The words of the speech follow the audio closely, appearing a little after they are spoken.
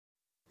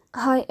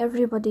Hi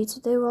everybody,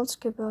 today we'll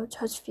talk about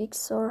how to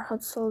fix or how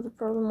to solve the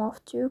problem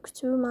of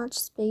too much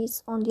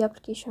space on the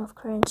application of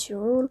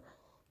Crunchyroll.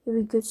 Here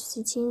we go to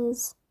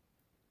settings.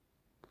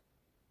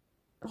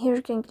 Here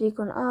you can click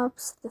on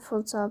apps,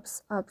 default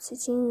apps, app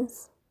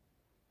settings.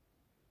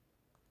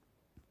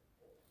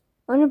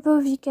 On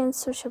above you can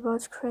search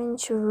about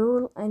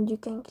Crunchyroll and you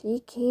can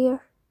click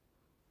here.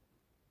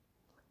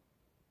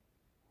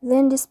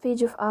 Then this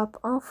page of app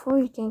info,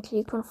 you can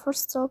click on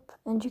first stop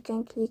and you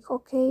can click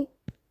OK.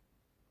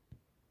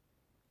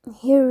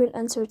 Here we'll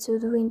enter to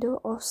the window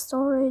of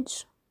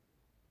storage.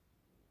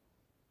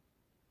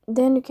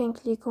 Then you can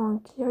click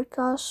on clear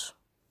cache.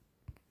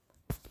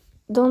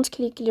 Don't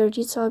click clear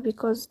data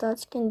because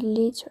that can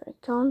delete your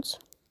account.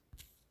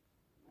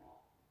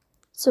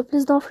 So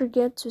please don't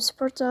forget to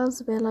support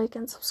us by like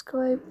and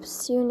subscribe.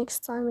 See you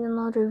next time in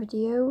another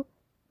video.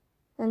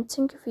 And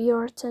thank you for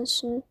your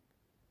attention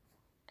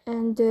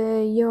and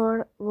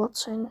your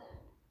watching.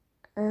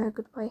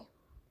 Goodbye.